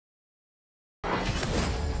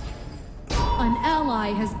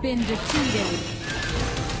ally has been defeated.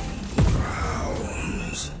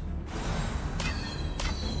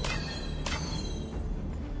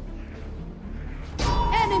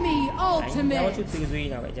 Enemy ultimate. Chút tư duy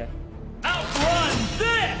nào vậy trời. Outrun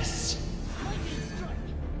this!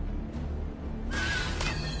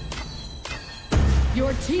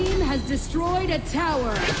 Your team has destroyed a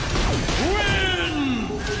tower. Win!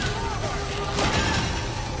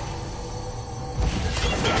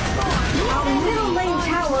 Our middle lane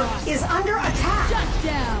tower is under attack. Shut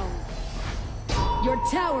down. Your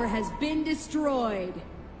tower has been destroyed.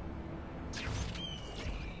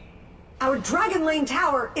 Our dragon lane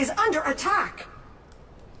tower is under attack.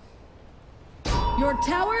 Your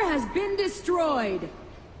tower has been destroyed.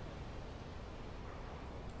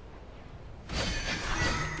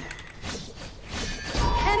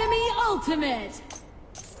 Enemy ultimate.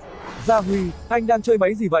 Gia Huy, anh đang chơi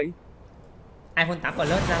máy gì vậy? iPhone 8 Plus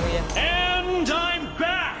ra Huy. And I'm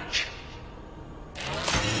back!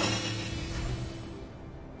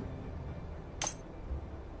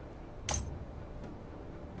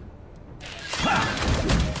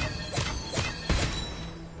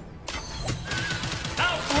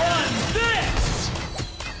 Outrun this!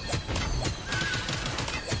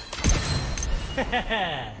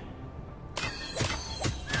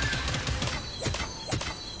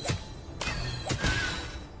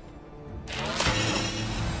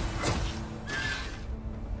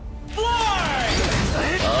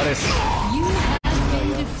 You have been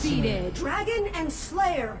defeated. Dragon and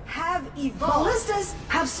Slayer have evolved. Ballistas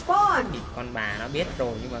have spawned. Con bà nó biết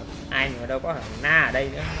rồi nhưng mà ai mà đâu có hẳn na ở đây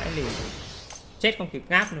nữa, hãy liền chết không kịp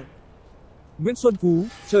ngáp nữa. Nguyễn Xuân Phú,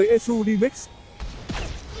 chơi Esu đi mix.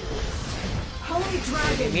 Holy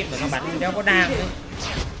Dragon Biết mà nó bắn đéo có đam nữa.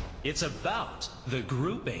 It's about the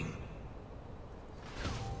grouping.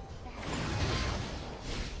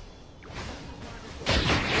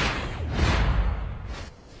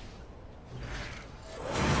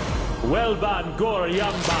 Welban Gor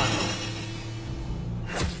Yamban.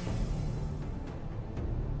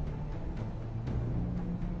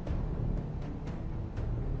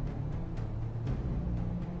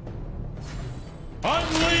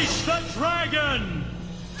 Unleash the dragon!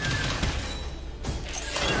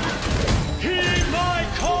 Heed my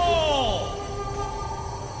call!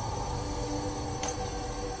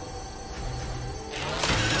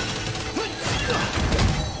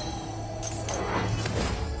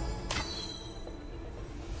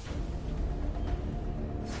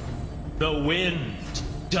 The wind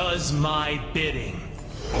does my bidding.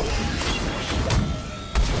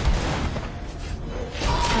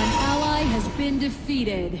 An ally has been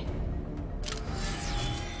defeated.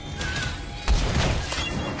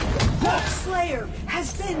 Dark Slayer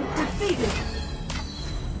has been defeated.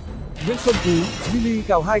 Nguyễn Xuân Phú, mini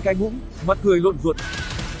cào 2 cái mũm, mặt cười lộn ruột.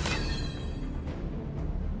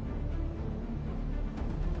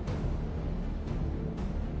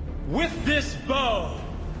 With this bow,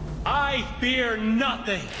 I fear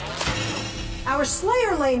nothing. Our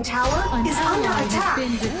Slayer lane tower An is ally under has attack.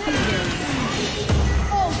 been defeated.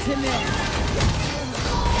 Ultimate.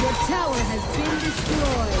 Your tower has been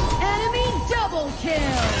destroyed. Enemy double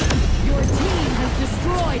kill. Your team has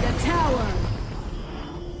destroyed a tower.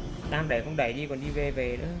 Đang để không đẩy đi còn đi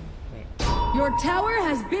về nữa. Your tower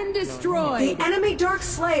has been destroyed. The enemy Dark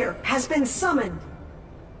Slayer has been summoned.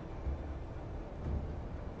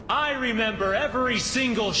 I remember every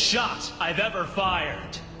single shot I've ever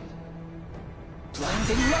fired.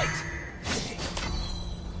 Blinding light.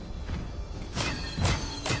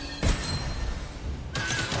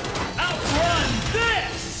 Outrun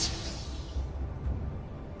this!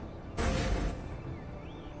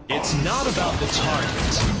 It's not about the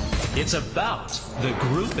target. It's about the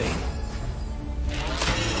grouping.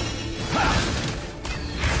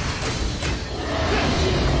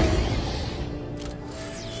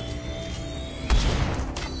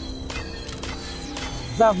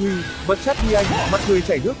 Gia Huy, bật chat đi anh, mặt cười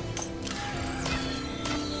chảy nước.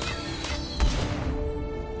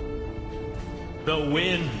 The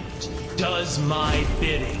wind does my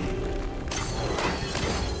bidding.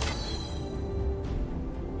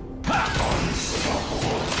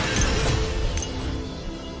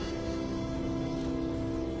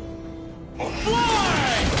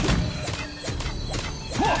 Fly!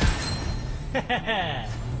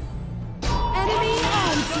 Enemy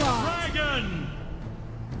onslaught. Dragon!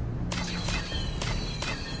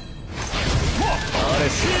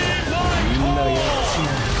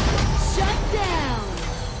 Shut down.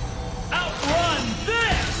 Outrun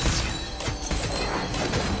this!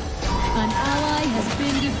 An ally has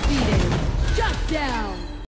been defeated. Shut down.